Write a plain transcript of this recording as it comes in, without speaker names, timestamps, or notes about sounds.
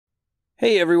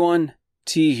Hey everyone,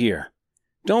 T here.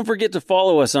 Don't forget to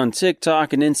follow us on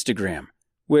TikTok and Instagram,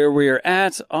 where we are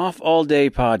at Off All Day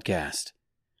Podcast.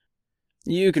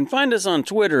 You can find us on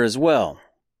Twitter as well.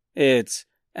 It's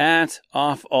at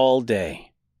Off All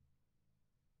Day.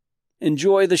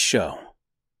 Enjoy the show.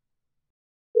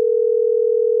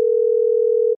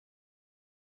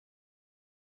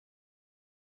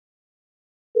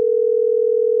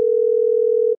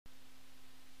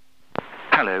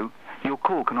 Hello, your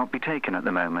call cannot be taken at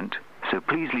the moment, so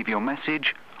please leave your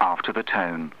message after the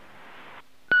tone.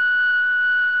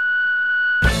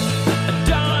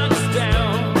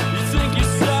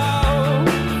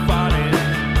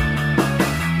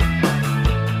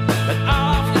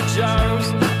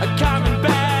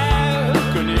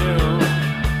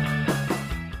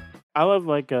 I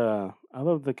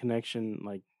love the connection,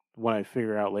 like when I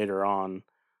figure out later on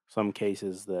some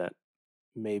cases that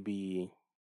maybe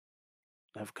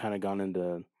have kind of gone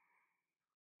into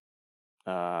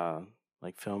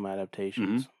like film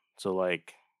adaptations. So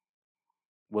like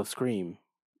with Scream,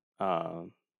 there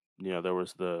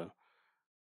was what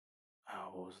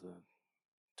was the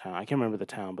town? I can't remember the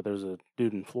town, but there was a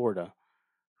dude in Florida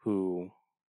who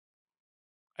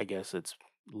I guess it's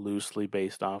loosely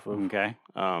based off of. Okay.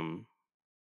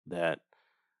 That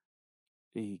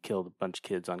he killed a bunch of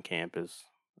kids on campus.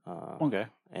 Okay.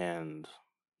 And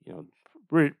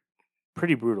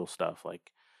pretty brutal stuff.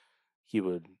 Like he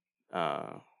would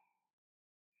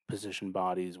position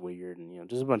bodies weird, and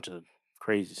just a bunch of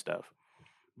crazy stuff.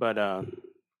 But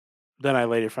then I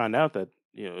later found out that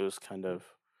it was kind of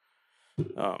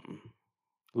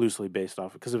loosely based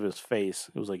off because of his face.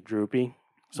 It was like droopy,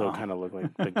 so it kind of looked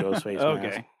like the Ghostface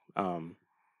mask. Okay.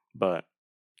 But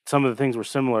some of the things were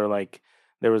similar. Like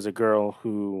there was a girl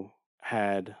who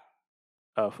had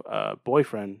a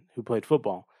boyfriend who played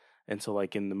football, and so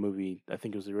like in the movie, I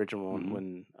think it was the original one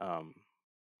when I'm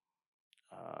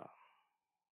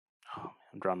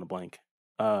drawing a blank.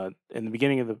 In the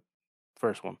beginning of the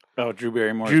first one. Oh, Drew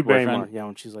Barrymore's Drew boyfriend. Barrymore, yeah,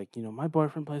 when she's like, my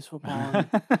boyfriend plays football. And,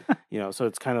 so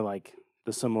it's kind of like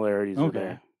the similarities are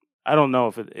there. I don't know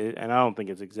if it, and I don't think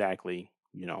it's exactly,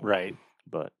 Right.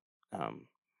 But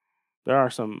there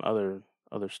are some other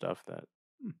stuff that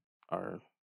are.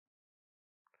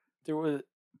 There was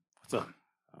some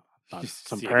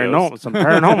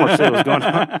paranormal shit was going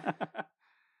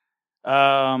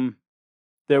on.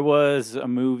 There was a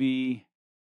movie.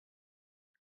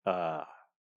 I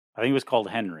think it was called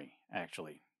Henry.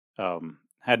 Actually,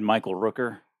 had Michael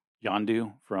Rooker,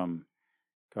 Yondu from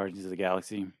Guardians of the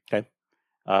Galaxy. Okay.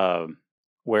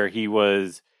 Where he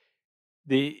was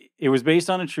it was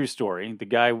based on a true story. The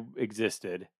guy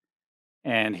existed,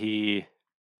 and he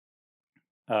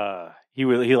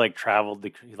like traveled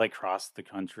he like crisscrossed the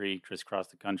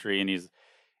country, and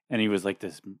he was like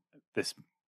this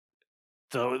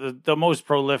the most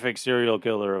prolific serial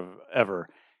killer ever.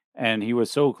 And he was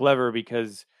so clever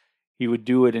because he would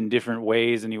do it in different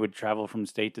ways, and he would travel from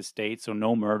state to state, so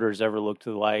no murders ever looked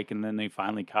alike. And then they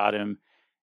finally caught him,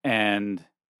 and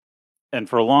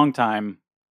for a long time,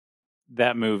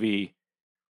 that movie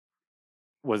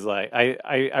was like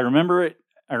I remember it.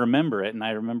 I remember it, and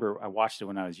I watched it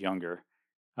when I was younger.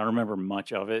 I don't remember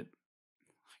much of it.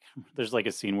 There's like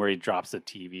a scene where he drops a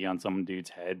TV on some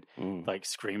dude's head, like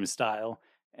Scream style,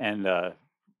 and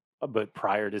but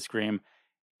prior to Scream,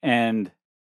 and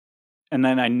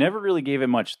then I never really gave it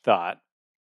much thought.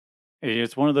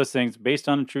 It's one of those things based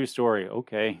on a true story.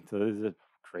 Okay, so this is a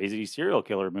crazy serial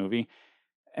killer movie,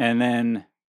 and then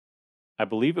I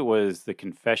believe it was The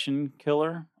Confession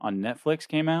Killer on Netflix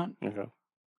came out. Okay.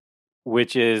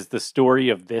 Which is the story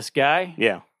of this guy.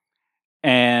 Yeah.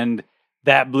 And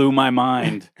that blew my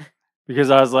mind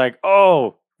because I was like,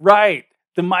 oh, right,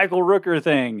 the Michael Rooker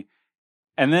thing.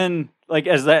 And then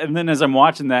as I'm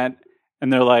watching that,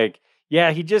 and they're like,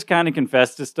 yeah, he just kind of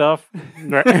confessed to stuff.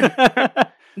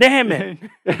 Damn it.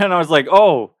 And I was like,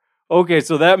 oh, okay,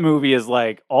 so that movie is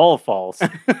like all false.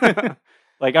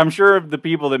 Like I'm sure the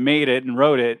people that made it and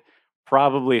wrote it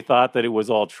probably thought that it was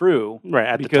all true,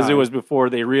 right? Because it was before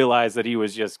they realized that he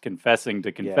was just confessing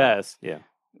to confess. Yeah.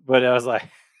 But I was like,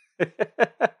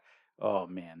 oh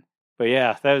man. But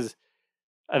yeah, that was,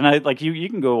 and I like you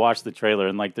can go watch the trailer,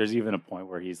 and like there's even a point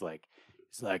where he's like,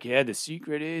 yeah, the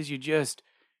secret is you just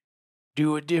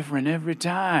do it different every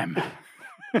time.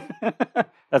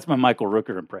 That's my Michael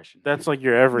Rooker impression. That's like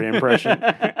your every impression.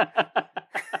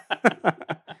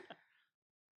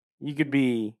 You could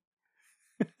be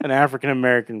an African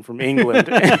American from England,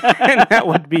 and that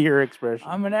would be your expression.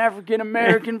 I'm an African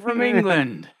American from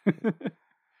England.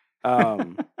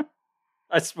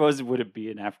 I suppose it would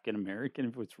be an African American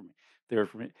if it was from they were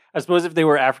from. I suppose if they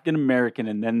were African American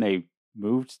and then they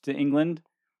moved to England,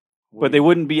 but they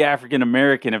wouldn't be African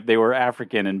American if they were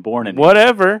African and born in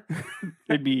whatever.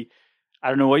 They'd be, I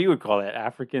don't know what you would call that,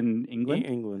 African England?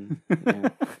 England. Yeah.